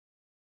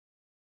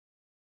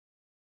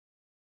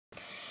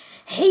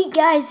Hey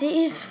guys, it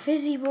is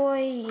Fizzy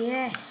Boy.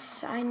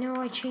 Yes, I know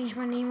I changed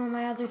my name on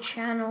my other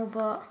channel,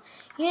 but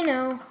you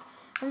know,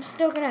 I'm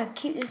still gonna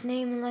keep this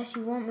name unless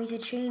you want me to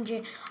change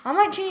it. I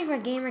might change my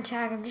gamer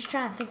tag. I'm just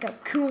trying to think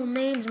of cool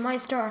names.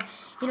 Might start,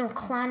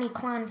 Clanny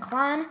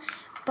Clan.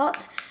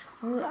 But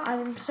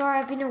I'm sorry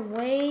I've been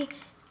away.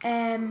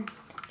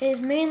 It's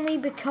mainly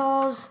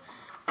because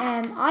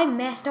I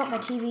messed up my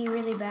TV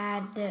really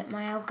bad that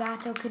my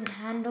Elgato couldn't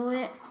handle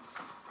it.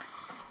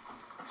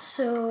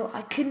 So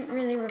I couldn't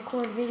really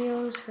record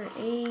videos for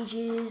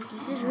ages.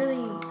 This is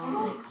really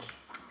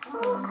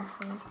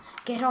powerful.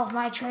 Get off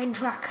my train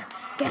track.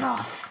 Get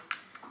off.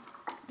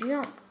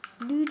 Jump.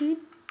 Dude,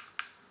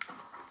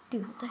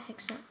 what the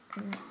heck's that?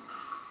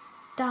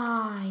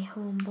 Die,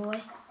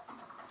 homeboy.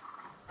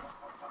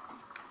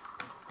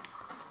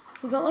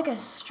 We got like a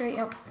straight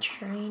up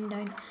train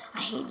down.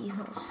 I hate these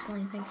little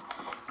slime things.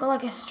 Got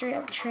like a straight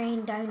up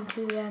train down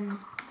to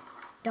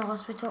the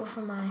hospital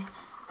from my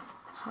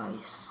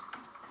house.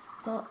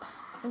 But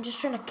I'm just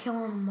trying to kill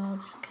all the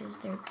mobs because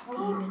they're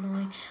being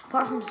annoying.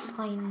 Apart from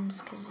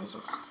slimes, because they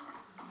just...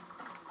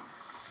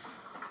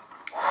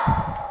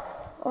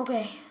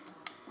 Okay.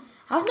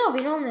 I've not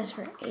been on this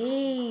for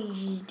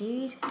ages,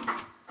 dude.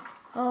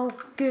 Oh,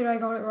 good, I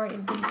got it right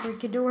and didn't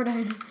break a door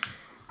down.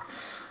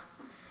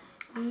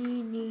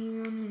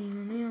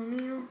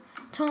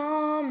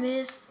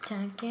 Thomas the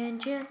Tank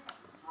Engine.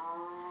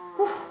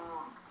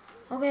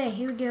 Okay,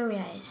 here we go,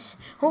 guys.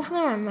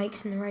 Hopefully my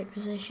mic's in the right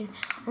position.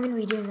 I'm going to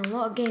be doing a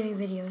lot of gaming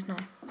videos now.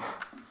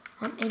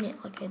 I'm in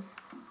it like I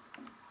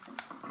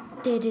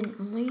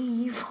didn't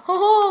leave.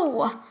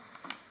 Oh!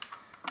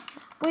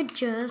 We're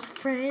just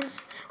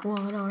friends.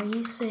 What are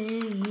you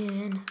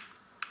saying?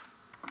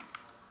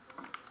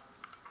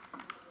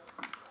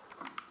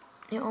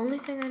 The only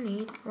thing I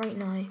need right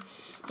now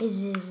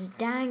is this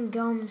dang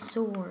gum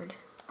sword.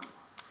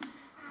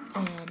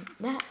 And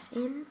that's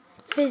in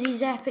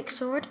Fizzy's epic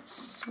sword.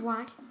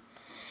 Swag.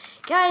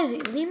 Guys,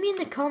 leave me in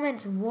the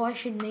comments what I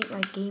should make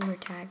my gamer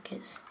tag,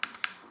 because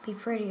it'd be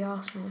pretty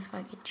awesome if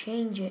I could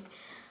change it.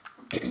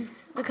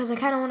 Because I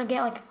kind of want to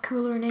get like a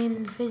cooler name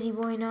than Fizzy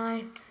Boy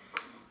now.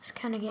 It's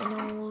kind of getting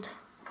old.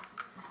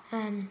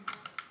 And,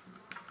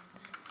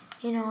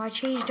 I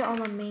changed it on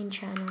my main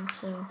channel,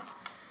 so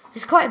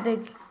there's quite a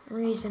big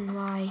reason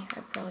why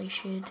I probably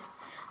should.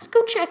 Let's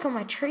go check on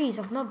my trees.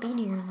 I've not been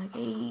here in like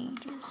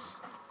ages.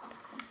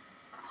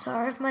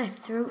 Sorry if my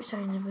throat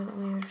sounds a bit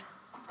weird.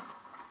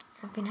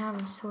 I've been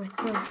having sore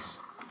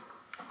throats.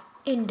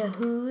 In the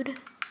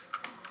hood.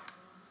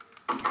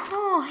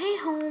 Oh, hey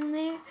home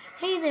there.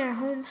 Hey there,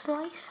 home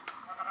slice.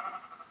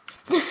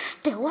 There's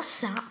still a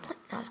sapling.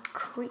 That's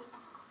creepy.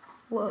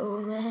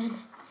 Whoa, man.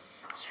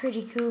 It's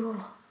pretty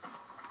cool.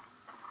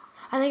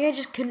 I think I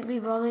just couldn't be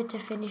bothered to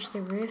finish the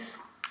roof.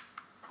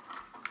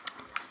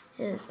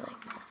 It's like...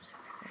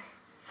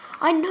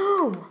 I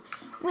know!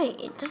 Wait,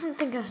 it doesn't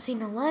think I've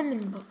seen a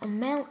lemon, but a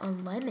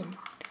lemon.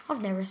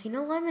 I've never seen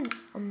a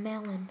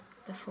melon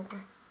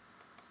before.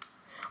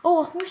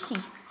 Oh, a horsey.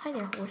 Hi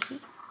there, horsey.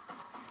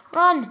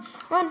 Run!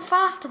 Run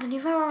faster than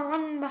you've ever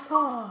run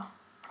before.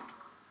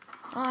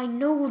 I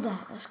know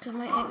that. That's because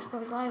my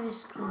Xbox Live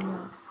is screwed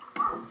up.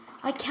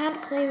 I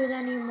can't play with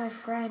any of my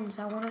friends.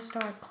 I want to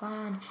start a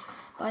clan,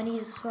 but I need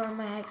to sort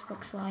my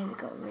Xbox Live. It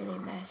got really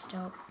messed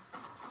up.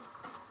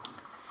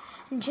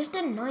 And just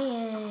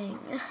annoying.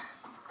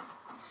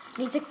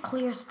 I need to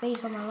clear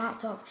space on my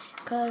laptop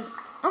because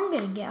I'm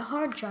going to get a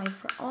hard drive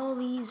for all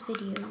these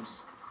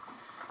videos.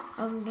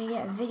 I'm going to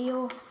get a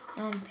video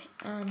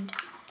and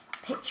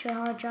picture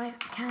hard drive.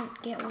 I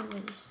can't get over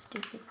this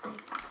stupid thing.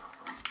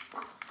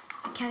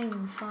 I can't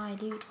even fly,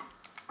 dude.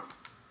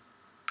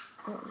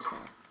 What was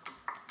that?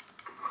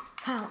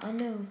 Pal, I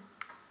know.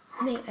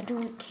 Mate, I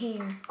don't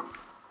care.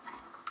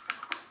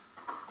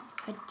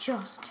 I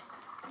just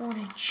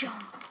want to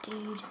jump,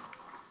 dude.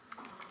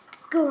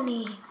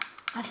 Goonie.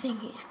 I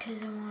think it's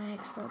because I'm on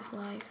Xbox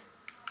Live.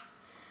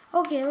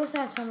 Okay, let's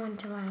add someone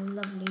to my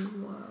lovely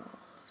world.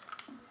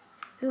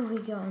 Who have we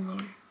got in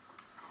there?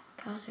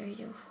 Cast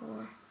Radio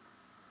 4.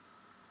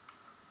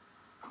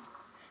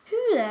 Who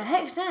the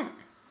heck's that?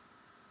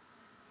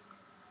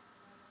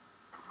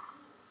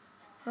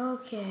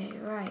 Okay,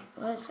 right.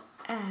 Let's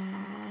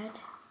add...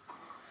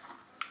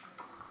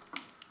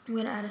 I'm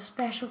going to add a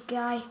special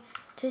guy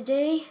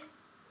today.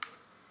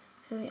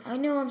 I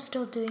know I'm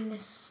still doing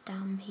this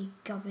Stampy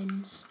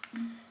Gubbins.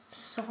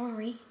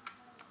 Sorry.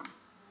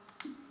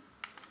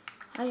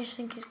 I just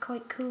think it's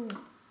quite cool.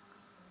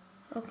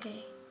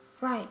 Okay.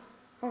 Right.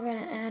 We're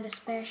going to add a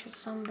special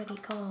somebody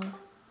called...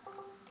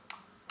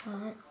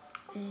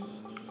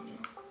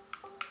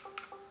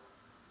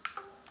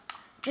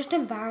 Just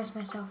embarrass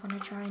myself when I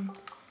try and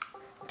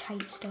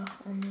type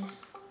stuff on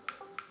this.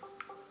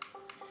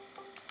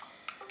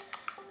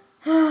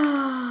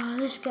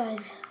 This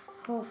guy's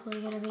hopefully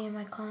going to be in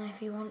my clan if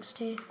he wants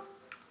to.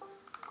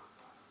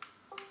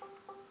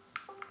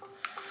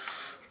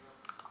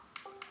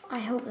 I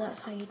hope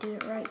that's how you do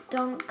it right.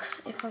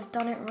 Dunks, if I've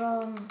done it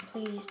wrong,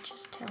 please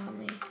just tell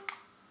me.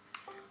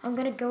 I'm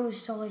going to go with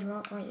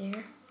SolidRock right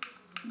there.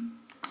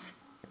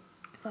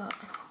 but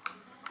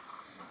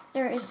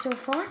there it is so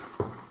far.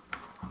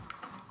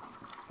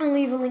 I'll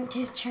leave a link to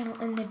his channel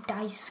in the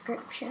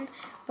description.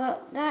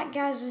 But that,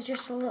 guys, was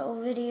just a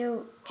little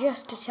video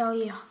just to tell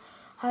you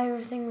how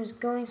everything was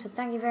going. So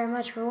thank you very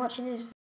much for watching this video.